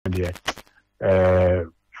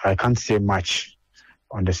I can't say much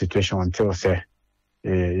on the situation until say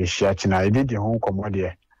I did the home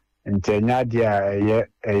commodity and tenya dia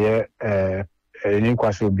any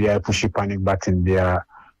question will be a pushy panic button there.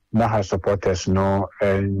 Not have supporters no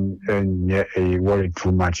and a worry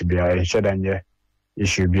too much be a share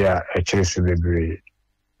issue be a choice to be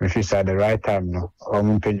if it's at the right time no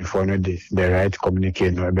paying for no the right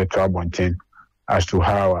communicate no better abonting as to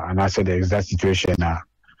how and answer the exact situation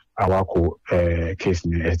Awako case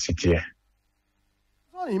in the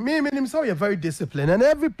Me, so you're very disciplined, and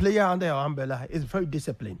every player under your umbrella is very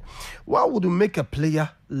disciplined. Why would you make a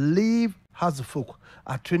player leave Hasselhoff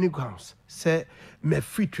at training grounds? Say, me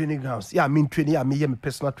free training grounds. Yeah, I mean training, I mean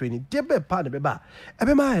personal training. They be part of a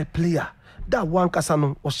player that one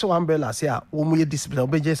kasano or so umbrella say, we discipline,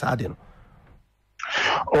 be just adding.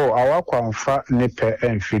 Oh, Awako and fat nipper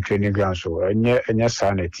and free training grounds, so and your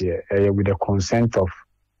sanity with the consent of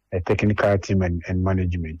a technical team and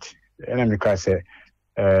management. And because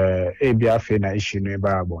ABF na issue no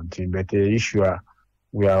about but the issue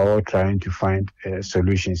we are all trying to find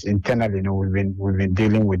solutions internally. You know, we've been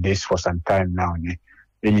dealing with this for some time now. You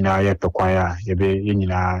can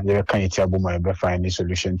find a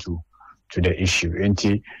solution to the issue.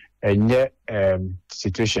 And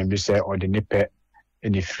situation be say or the nipe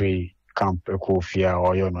any free camp fear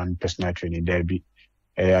or your non personal training there be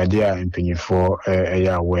idea in penny for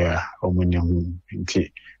where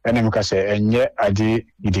and I'm going to say, and yet I did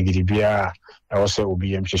Gidigibia, I also will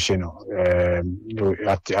be Shino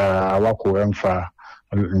at Awako for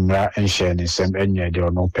and sharing some any idea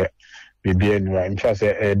or no pet. We be in fact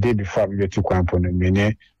a day before we get to Quampon,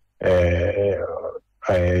 many a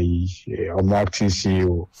marketing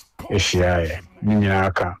CEO, Asia,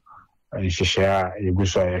 Minaka, and she share a good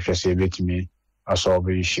FSA to me as all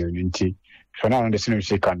the issue in tea. So now on the same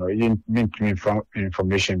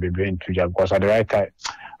information be bring to you because at the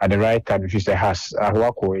right time if you say has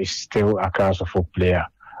Awako is still a class of a player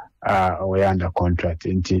we under contract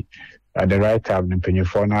at the right time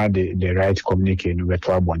for now the right communicating with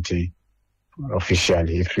Abonti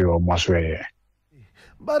officially if you almost were.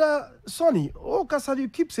 But Sonny, Kasa, you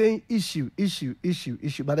keep saying issue,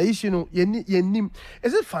 but the issue no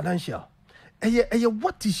is it financial?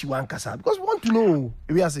 What issue Kasa? Because we want to know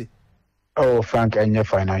we are say. Oh, Frank, and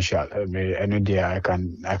financial. Any day I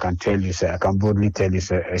can tell you, sir. I can boldly tell you,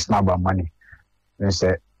 sir. It's not about money. It's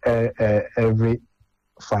every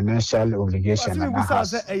financial obligation.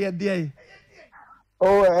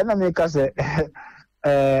 Oh, and I make us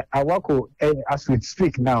Awako as we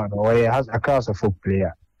speak now. He has a class of a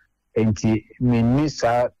player, and he needs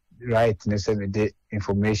right necessarily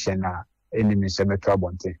information. Any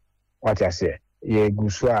trouble. What I say, ye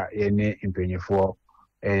guswa any impenya for.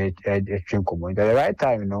 At the right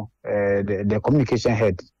time, you know, the communication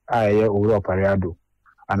head, Parado,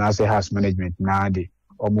 and as a house management now, the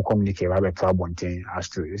Omo communicate about trouble as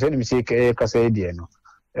to send me say, Casadiano,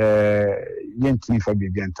 Yentin for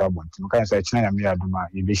Bibian Trouble, because I China Miaduma,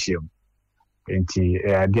 Ibishim, and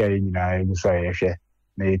idea in I was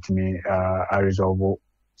made me a resolvable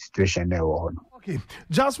situation there. Okay,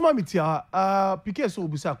 just moment, Piquet will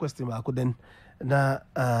be a question. I couldn't na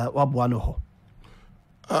Wabuano.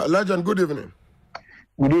 Legend, good evening.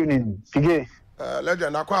 Good evening, Pige.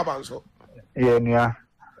 Legend, Aquabanso. Yeah.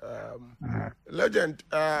 Legend,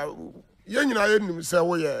 you say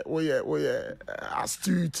we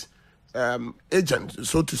astute agent,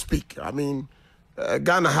 so to speak. I mean,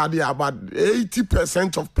 Ghana had about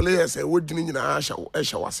 80% of players would in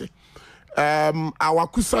Ashawasi. Our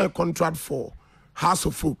Kusa contract for House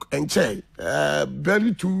of Folk and Che,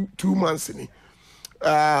 barely 2 months in it.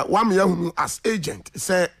 1 year as agent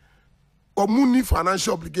say money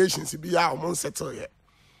financial obligations be our settle here.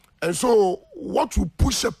 And so what will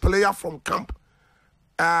push a player from camp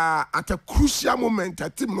at a crucial moment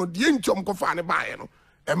at team no the income ko fa ne buy no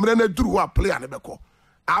emre duru a player ne beko.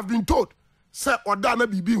 I've been told say oda na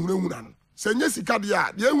bibi hunahuna no say nye sika de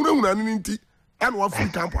a de hunahuna no nti and wa free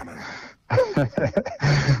camp ana.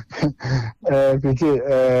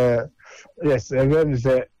 Yes, again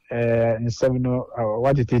say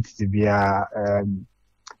what it is to be a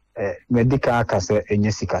medical case and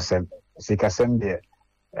sikasem there.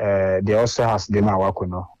 They also has the Awako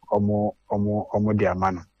no omo dia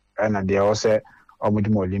mano and they also omo the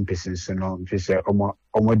Olympics so no if say omo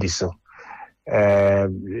diso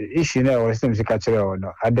issue na was them sikachero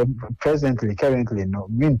no at the currently no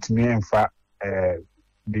mint me and fa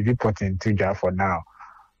be reporting to ja for now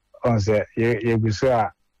on say ye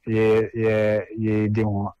guso ye de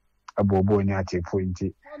ho abobo ni ate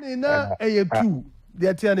pointi na two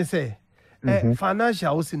they tell say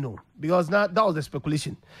financial also no, because now that was the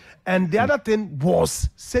speculation. And the other thing was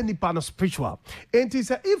sending partner spiritual. And he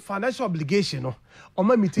said if financial obligation or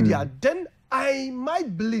my media, then I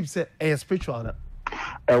might believe say a spiritual.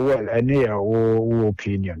 Well, any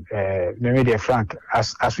opinion. Maybe Frank,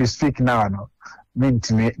 as we speak now, no, mean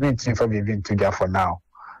for being to there for now.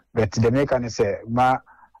 But the American say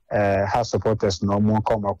House supporters no more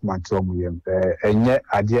come up to and yet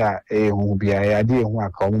idea who be idea who are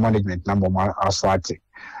called management number one aswati.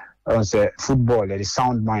 On say football, there is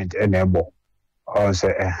sound mind enable. On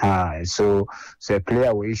say so say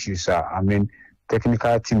player with issues. I mean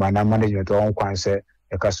technical team and management on can say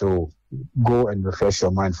so go and refresh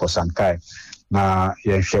your mind for some time. Now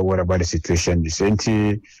you share what about the situation. This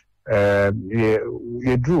you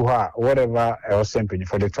drew her whatever else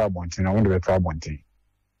for the trouble. You know when the trouble. Okay,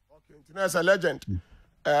 as a legend.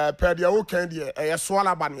 Per the old candy, a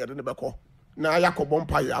swallow banner in the beko. Now Yakob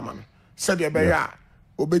Yaman said the bear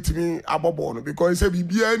obey me abobon because he said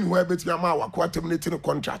be anywhere bet Awako terminating a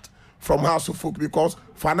contract from House of Folk because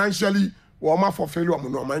financially warmer for failure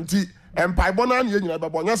monument. And Pibonan, you know,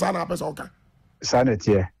 but yes, I'm a person.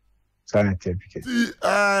 Sanity. You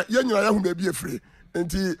may be free. And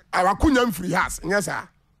Awako free house, yes, sir.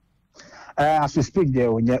 As we speak,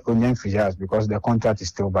 there on free house because the contract is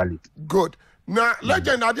still valid. Good. Now,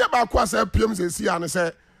 legend, I did about Quasa PMC and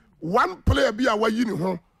say one player be away in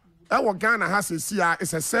home. Our Ghana has a CR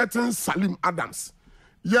is a certain Salim Adams.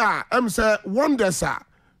 Yeah, I'm say wonder, sir,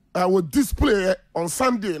 will display on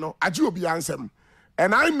Sunday, you know, I will be answering.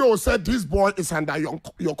 And I know, said this boy is under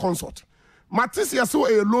your consort. Matisse, you saw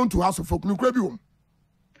a loan to House of Folk.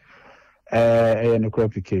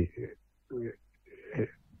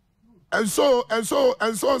 And so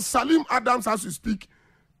Salim Adams has to speak.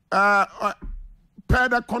 Per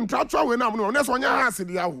the contractual when I'm on. That's one you ask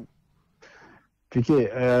the Yahoo. We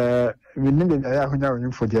need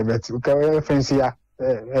a for diabetes. Okay, fancy.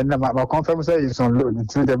 And my conference is on loan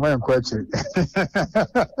to the man question.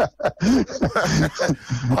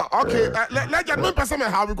 Okay, let me person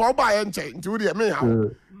how we go by and change to the me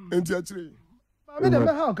into 3. I mean,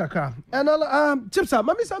 how kaka and chips up.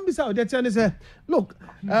 Mammy, some beside that say, look,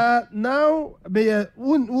 now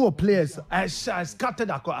who players I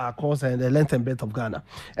scattered our course and the length and breadth of Ghana,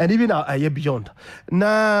 and even a year beyond.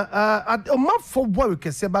 Now, a month for what we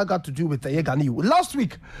can say about got to do with the Ghana. Last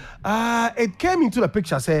week, it came into the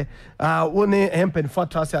picture. Say, when Hempen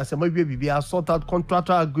Fortress as maybe we are sort out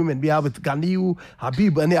contractual agreement we have with Ghana,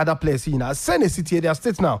 Habib, and any other players in our Senate city, their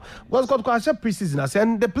states now. What's got to pre-season?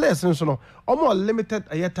 And the players, you know, almost limited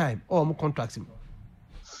a year time or more contracts him.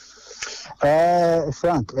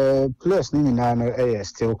 Frank, players are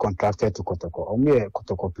still contracted to Kotoko. Only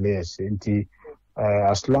Kotoko players,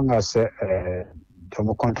 as long as the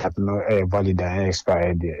contract no valid and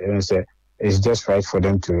expired, it's just right for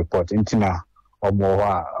them to report. Intina or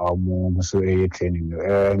more so training.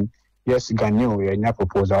 Yes, Ganyu, a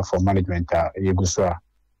proposal for management. Yeguswa,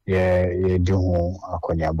 do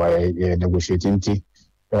Akonya by negotiating.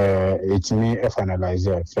 It's me finalize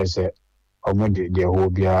first. The whole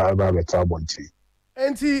be about the trouble.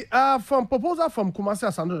 And from proposal from Kumasi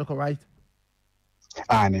Asando, right?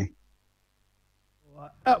 Annie.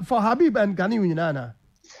 For Habib and Ghani Unana.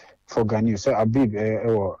 For Ghani, so Habib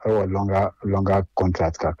longer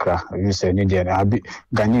contract kakra. You say Indian Habib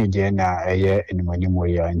Ghani Diana a year in money more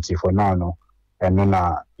year and for now no and no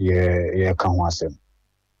na ye can was him.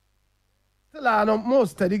 Still no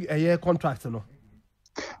most steady a year contract no.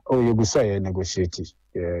 Oh, you go say negotiating.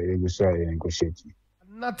 You go say negotiating.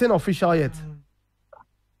 Nothing official yet.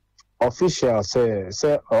 Official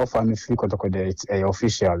say off and free Kotoko there it's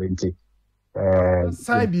official inti.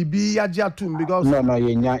 Sign BB Yajatum because no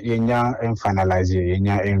yenya and finalize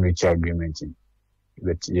yenya enrich agreement.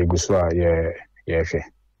 But you go say yeah.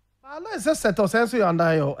 Let's just settle sense you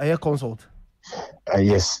under your air consult.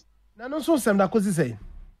 Yes. Na no so sem da kosi say.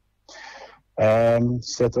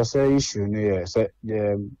 Set us a issue near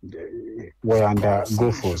we're under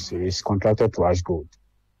Go Force is contracted to Ash Gold.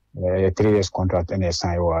 A 3 years contract and a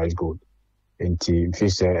sign or Ash Gold. And team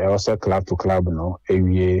fish also club to club no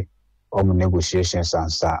every year negotiations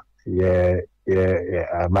and start. Maybe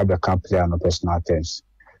can't play on personal terms.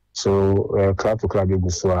 So club to club you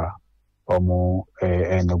go more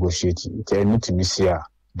negotiating. They need to miss here,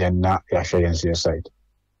 then not your side.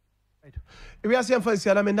 We are seeing for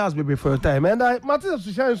the baby for a time, and I Martin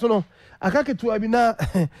to shine so I can't get to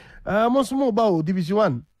Abina most more about Division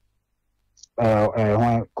 1.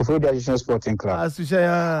 Confederation Sporting Club. As to say,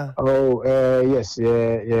 yes,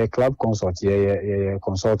 club consult,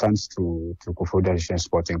 consultants to Confederation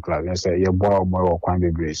Sporting Club. Yes, boy more or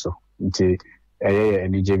quite be so. Until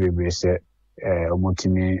any JB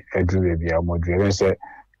omutimi edru bia omodru say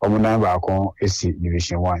omuna ba kon esi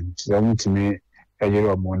division 1 so omutimi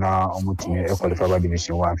ejero omuna omutimi e qualify for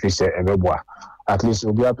division 1 fi say ebeboa at least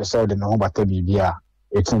obi apesa de no bata bibia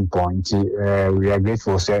 18 point we are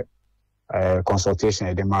grateful say consultation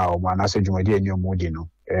e de ma o ma na se dwumadi enyo mudi no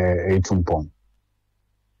 18 point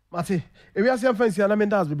Mate, if you are saying fancy and I mean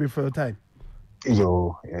that's be for your time.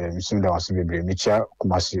 Yo, mission that was be Micha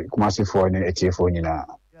Kumasi for any ATF nyina.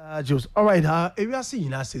 Yeah, Jules. All right, if you are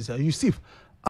seeing us, Yusuf,